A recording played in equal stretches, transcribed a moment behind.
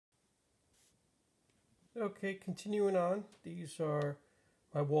Okay, continuing on, these are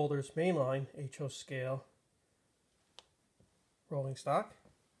my Walthers Mainline HO scale rolling stock.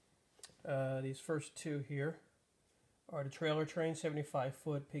 These first two here are the trailer train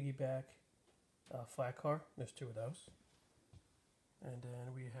 75-foot piggyback flat car. There's two of those. And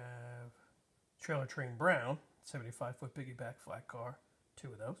then we have trailer train brown 75-foot piggyback flat car,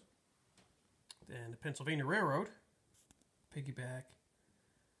 two of those. Then the Pennsylvania Railroad piggyback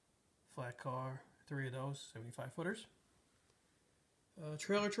flat car, three of those 75-footers.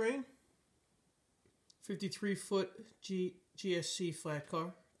 Trailer train 53-foot GSC flat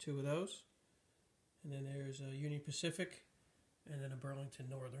car, two of those. And then there's a Union Pacific and then a Burlington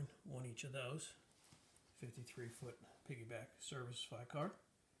Northern, one each of those. 53-foot piggyback service flat car.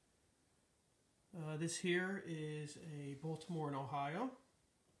 This here is a Baltimore and Ohio.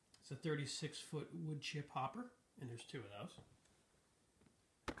 It's a 36-foot wood chip hopper, and there's two of those.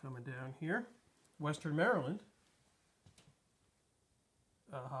 Coming down here, Western Maryland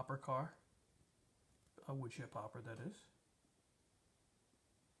hopper car, a wood chip hopper that is,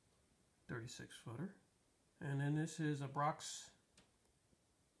 36-footer. And then this is a Brock's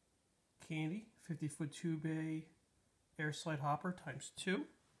Candy 50-foot 2-bay air slide hopper times 2.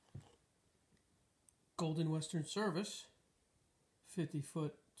 Golden Western Service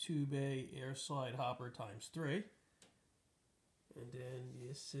 50-foot 2-bay air slide hopper times 3. And then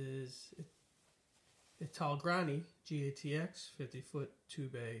this is Italgrani GATX 50-foot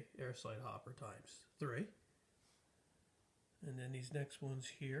 2-bay air slide hopper times 3. And then these next ones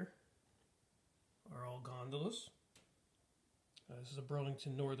here are all gondolas. This is a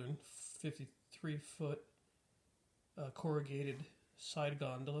Burlington Northern 53-foot corrugated side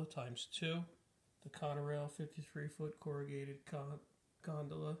gondola times 2. The Conrail 53-foot corrugated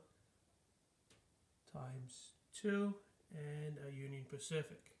gondola times 2. And a Union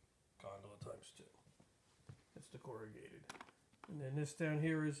Pacific gondola times 2. That's the corrugated. And then this down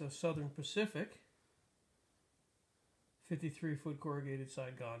here is a Southern Pacific 53-foot corrugated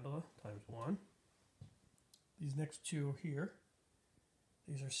side gondola times 1. These next two here,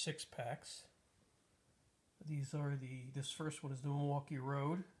 these are 6-packs. These are this first one is the Milwaukee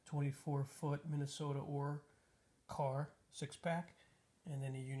Road 24-foot Minnesota ore car 6-pack, and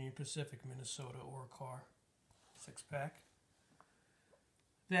then a Union Pacific Minnesota ore car 6-pack.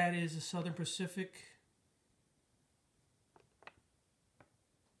 That is a Southern Pacific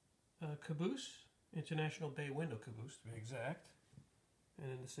caboose, International Bay Window caboose to be exact. And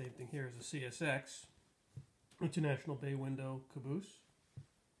then the same thing here is a CSX, International Bay Window caboose.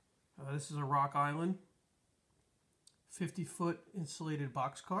 This is a Rock Island 50-foot insulated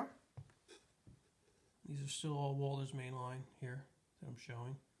boxcar. These are still all Walthers Mainline here that I'm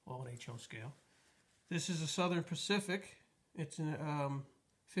showing, all in HO scale. This is a Southern Pacific. It's a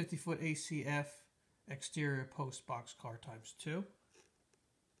 50-foot ACF exterior post boxcar times 2.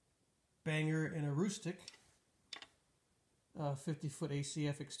 Banger and a Rustic 50-foot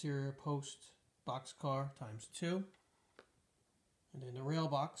ACF exterior post boxcar times 2. And then the rail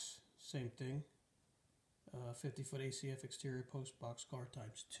box, same thing. 50-foot ACF exterior post boxcar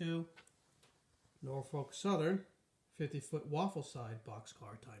times 2. Norfolk Southern 50-foot waffle side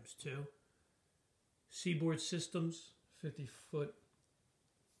boxcar times 2. Seaboard Systems 50-foot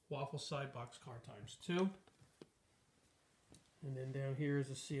waffle side boxcar times 2. And then down here is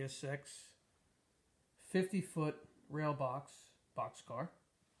a CSX 50-foot rail box boxcar.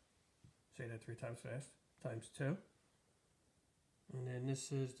 Say that 3 times fast. Times 2. And then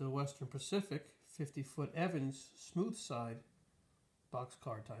this is the Western Pacific 50-foot Evans smooth side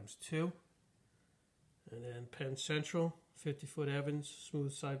boxcar times 2. And then Penn Central 50-foot Evans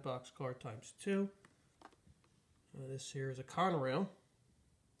smooth side boxcar times 2. This here is a Conrail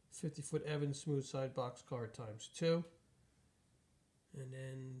 50-foot Evans smooth side boxcar times 2. And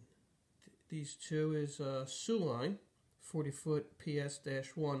then these two is a Sioux Line 40-foot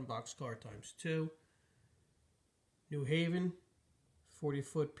PS-1 boxcar times 2. New Haven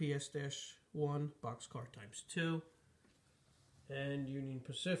 40-foot PS-1 boxcar times 2. And Union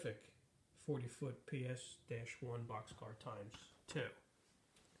Pacific 40-foot PS-1 boxcar times 2.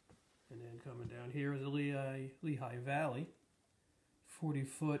 And then coming down here is a Lehigh Valley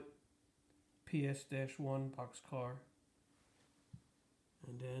 40-foot PS-1 boxcar.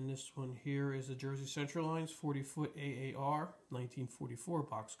 And then this one here is the Jersey Central Lines 40-foot AAR 1944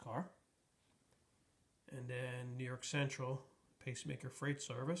 boxcar. And then New York Central Pacemaker Freight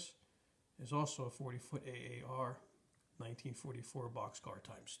Service is also a 40-foot AAR 1944 boxcar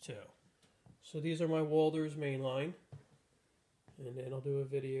times 2. So these are my Walthers Mainline. And then I'll do a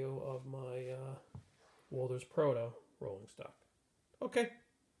video of my Walthers Proto rolling stock. Okay.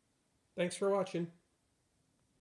 Thanks for watching.